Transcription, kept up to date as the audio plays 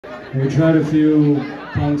We tried a few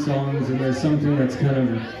punk songs, and there's something that's kind of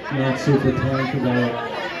not super punk about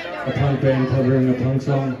a punk band covering a punk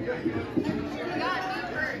song.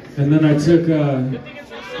 And then I took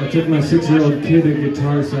my 6-year-old kid to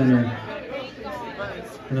Guitar Center,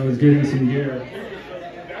 and I was getting some gear.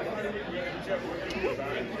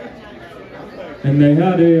 And they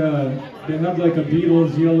had like a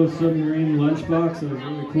Beatles Yellow Submarine lunchbox that was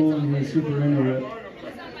really cool, and he was super into it.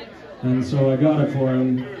 And so I got it for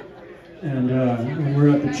him. And when we're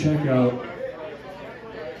at the checkout,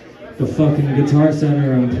 the fucking Guitar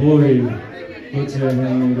Center employee looks at him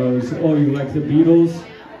and goes, "Oh, you like the Beatles?"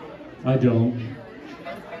 "I don't."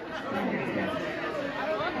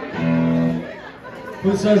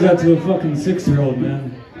 Who says that to a fucking 6-year-old,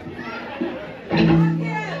 man?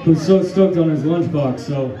 Who's so stoked on his lunchbox,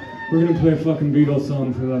 so we're gonna play a fucking Beatles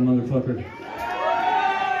song for that motherfucker.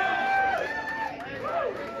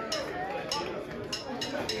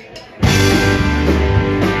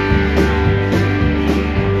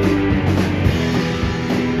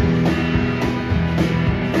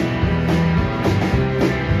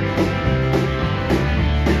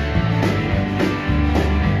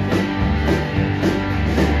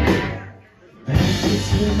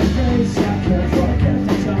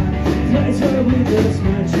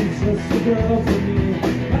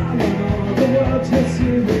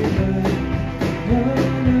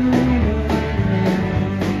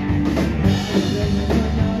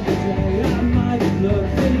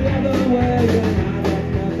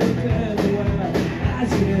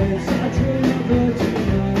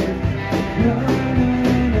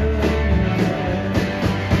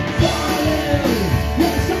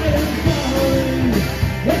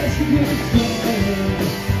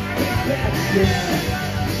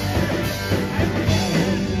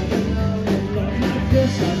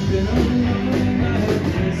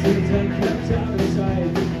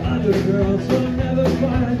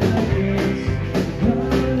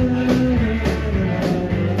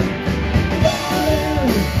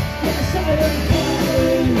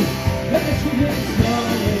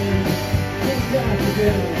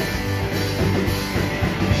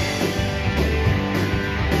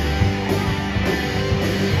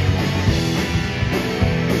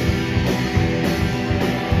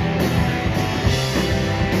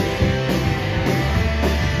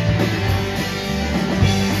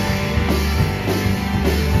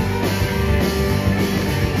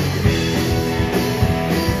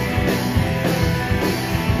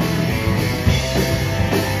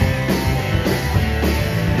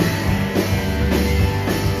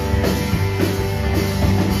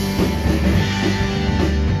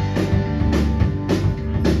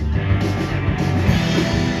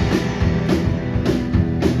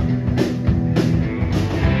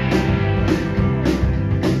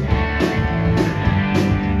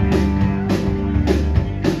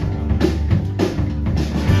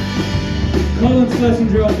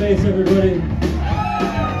 Schlesinger on bass, everybody.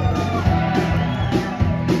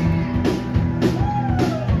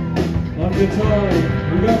 On guitar,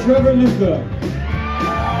 we got Trevor Luca.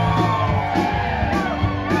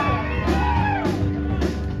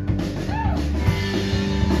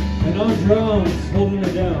 And on drums, holding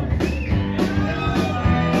it down,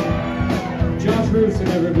 Josh Rusin,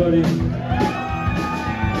 everybody.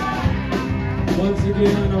 Once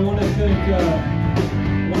again, I want to thank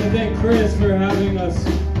Chris for having us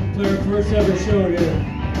play our first ever show here.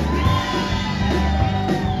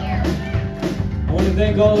 I want to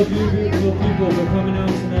thank all of you beautiful people for coming out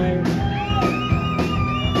tonight.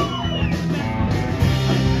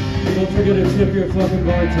 Don't forget to tip your fucking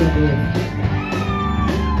bartender.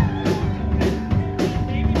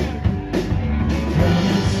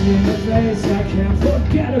 In the face I can't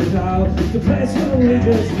forget about, the place where we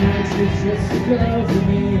just met. She's just a girl for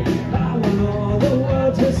me. I want all the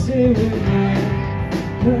world to see with me.